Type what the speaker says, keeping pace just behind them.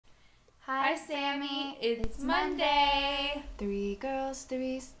Hi, Sammy. It's Monday. 3 girls,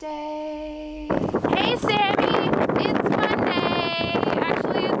 3 stay. Hey, Sammy. It's Monday.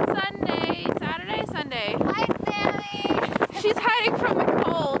 Actually, it's Sunday. Saturday, Sunday. Hi, Sammy. She's hiding from the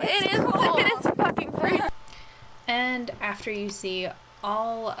cold. It's cold. It is fucking freezing. And after you see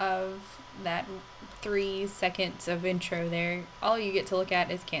all of that 3 seconds of intro there, all you get to look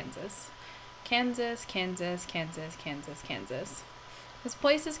at is Kansas. Kansas, Kansas, Kansas, Kansas, Kansas. This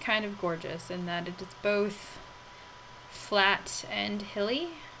place is kind of gorgeous in that it is both flat and hilly.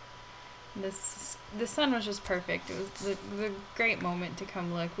 The sun was just perfect. It was the great moment to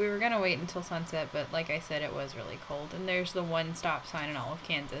come look. We were going to wait until sunset, but like I said, it was really cold. And there's the one stop sign in all of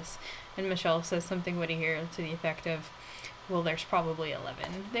Kansas. And Michelle says something witty here to the effect of, well, there's probably 11.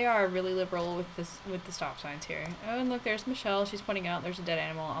 They are really liberal with the stop signs here. Oh, and look, there's Michelle. She's pointing out there's a dead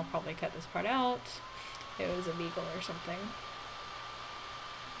animal. I'll probably cut this part out. It was a beagle or something.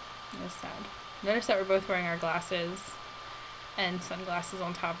 That's sad. Notice that we're both wearing our glasses and sunglasses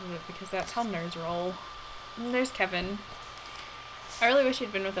on top of it because that's how nerds roll. And there's Kevin. I really wish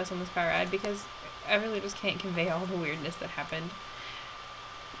he'd been with us on this car ride because I really just can't convey all the weirdness that happened.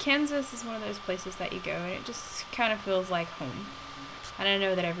 Kansas is one of those places that you go and it just kind of feels like home. And I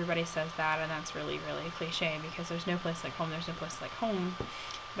know that everybody says that and that's really, really cliche because there's no place like home, there's no place like home.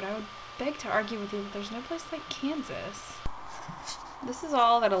 But I would beg to argue with you that there's no place like Kansas. This is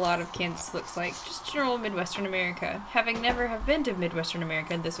all that a lot of Kansas looks like, just general Midwestern America. Having never have been to Midwestern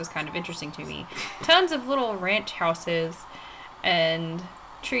America, this was kind of interesting to me. Tons of little ranch houses and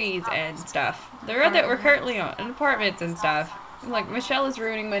trees and stuff. The road that we're currently on, and apartments and stuff. Like, Michelle is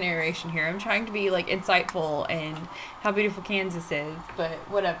ruining my narration here. I'm trying to be, like, insightful and how beautiful Kansas is, but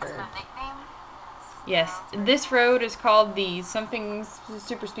whatever. Yes, this road is called the something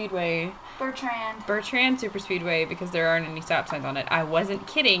super speedway. Bertrand Super Speedway because there aren't any stop signs on it. I wasn't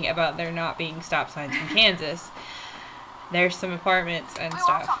kidding about there not being stop signs in Kansas. There's some apartments and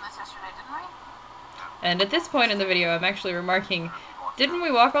stuff. We walked on this yesterday, didn't we? And at this point in the video, I'm actually remarking, didn't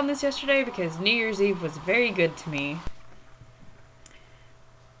we walk on this yesterday? Because New Year's Eve was very good to me.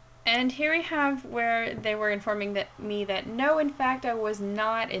 And here we have where they were informing me that no, in fact, I was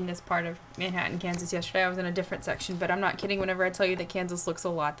not in this part of Manhattan, Kansas yesterday. I was in a different section, but I'm not kidding whenever I tell you that Kansas looks a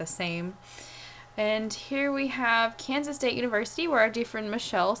lot the same. And here we have Kansas State University, where our dear friend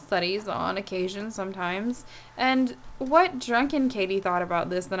Michelle studies on occasion sometimes. And what drunken Katie thought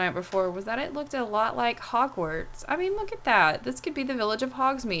about this the night before was that it looked a lot like Hogwarts. I mean, look at that. This could be the village of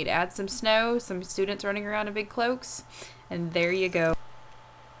Hogsmeade. Add some snow, some students running around in big cloaks, and there you go.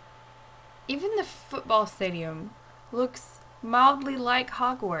 Even the football stadium looks mildly like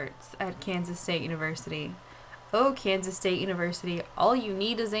Hogwarts at Kansas State University. Oh, Kansas State University, all you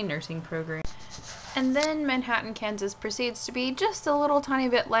need is a nursing program. And then Manhattan, Kansas proceeds to be just a little tiny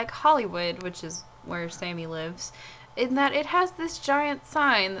bit like Hollywood, which is where Sammy lives, in that it has this giant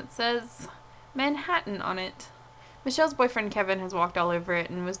sign that says Manhattan on it. Michelle's boyfriend Kevin has walked all over it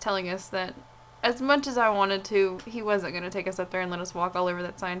and was telling us that as much as I wanted to, he wasn't going to take us up there and let us walk all over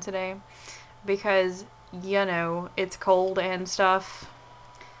that sign today. Because, you know, it's cold and stuff.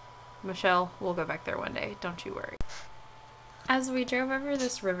 Michelle, we'll go back there one day. Don't you worry. As we drove over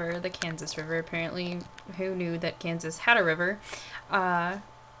this river, the Kansas River, apparently, who knew that Kansas had a river,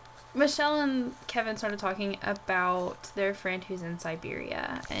 Michelle and Kevin started talking about their friend who's in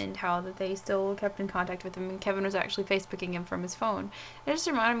Siberia and how that they still kept in contact with him, and Kevin was actually Facebooking him from his phone. It just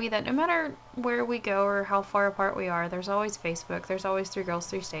reminded me that no matter where we go or how far apart we are, there's always Facebook, there's always 3 girls,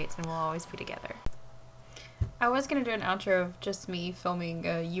 3 states, and we'll always be together. I was going to do an outro of just me filming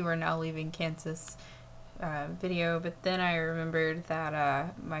You Are Now Leaving Kansas video, but then I remembered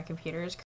that my computer is